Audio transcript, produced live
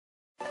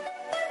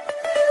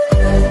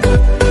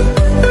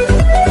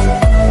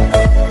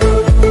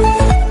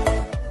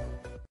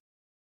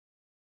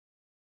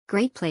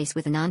Great place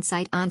with an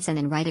on-site onsen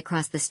and right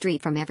across the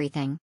street from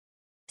everything.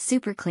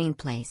 Super clean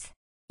place.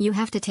 You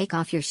have to take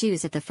off your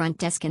shoes at the front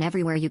desk and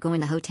everywhere you go in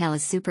the hotel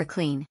is super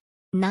clean.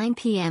 9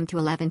 p.m. to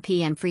 11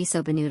 p.m. free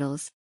soba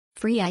noodles,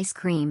 free ice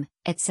cream,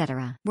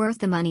 etc. Worth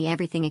the money,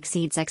 everything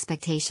exceeds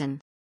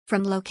expectation.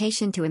 From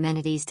location to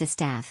amenities to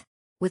staff.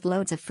 With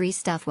loads of free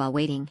stuff while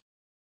waiting.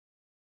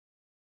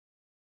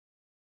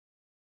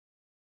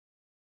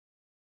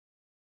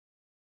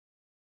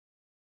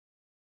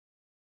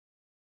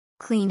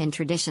 Clean and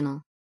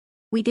traditional.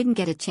 We didn't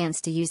get a chance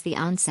to use the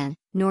onsen,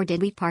 nor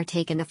did we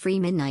partake in the free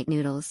midnight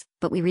noodles,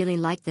 but we really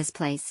liked this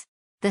place.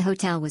 The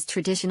hotel was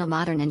traditional,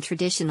 modern and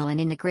traditional,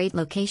 and in a great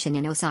location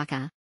in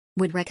Osaka.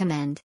 Would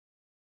recommend.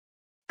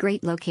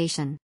 Great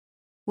location.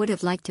 Would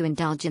have liked to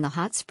indulge in the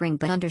hot spring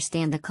but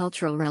understand the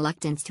cultural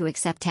reluctance to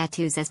accept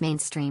tattoos as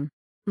mainstream.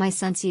 My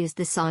sons used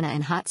the sauna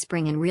and hot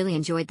spring and really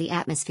enjoyed the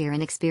atmosphere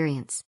and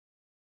experience.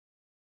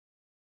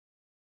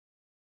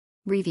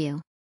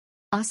 Review.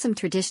 Awesome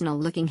traditional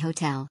looking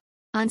hotel.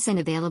 Onsen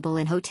available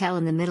in hotel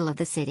in the middle of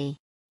the city.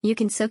 You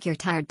can soak your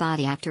tired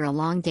body after a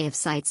long day of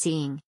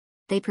sightseeing.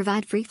 They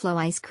provide free flow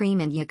ice cream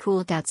and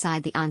Yakult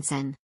outside the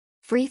onsen.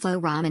 Free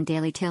flow ramen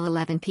daily till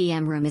 11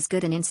 p.m. Room is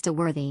good and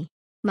insta-worthy.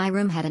 My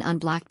room had an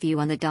unblocked view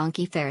on the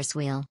donkey Ferris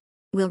wheel.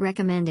 Will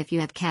recommend if you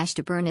have cash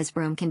to burn, as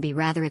room can be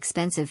rather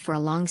expensive for a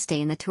long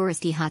stay in the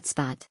touristy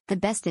hotspot. The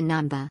best in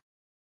Namba.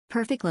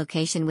 Perfect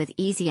location with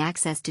easy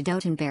access to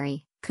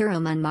Dotonbori,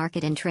 Kuruman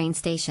Market and train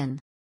station.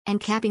 And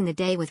capping the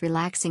day with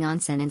relaxing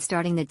onsen and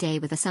starting the day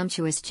with a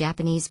sumptuous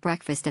Japanese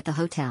breakfast at the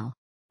hotel.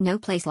 No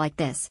place like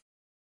this.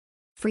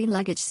 Free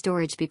luggage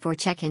storage before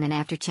check-in and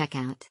after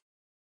checkout.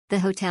 The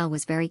hotel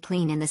was very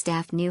clean and the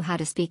staff knew how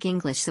to speak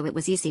English, so it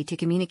was easy to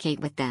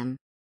communicate with them.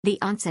 The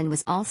onsen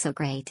was also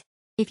great.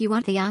 If you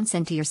want the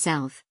onsen to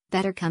yourself,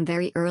 better come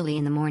very early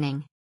in the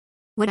morning.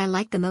 What I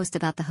like the most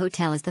about the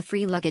hotel is the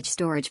free luggage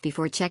storage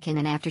before check-in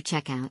and after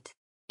checkout.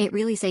 It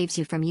really saves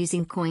you from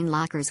using coin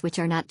lockers, which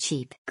are not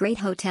cheap. Great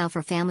hotel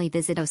for family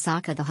visit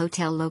Osaka. The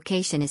hotel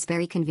location is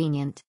very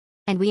convenient.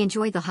 And we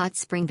enjoy the hot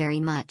spring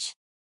very much.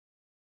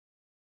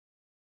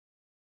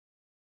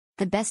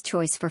 The best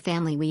choice for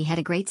family. We had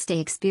a great stay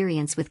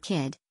experience with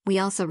kid. We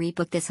also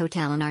rebooked this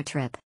hotel on our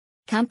trip.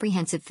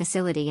 Comprehensive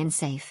facility and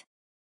safe.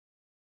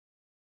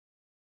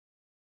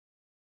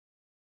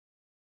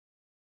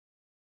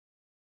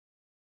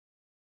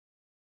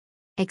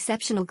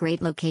 Exceptional,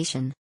 great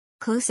location.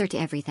 Closer to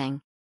everything.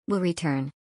 Will return.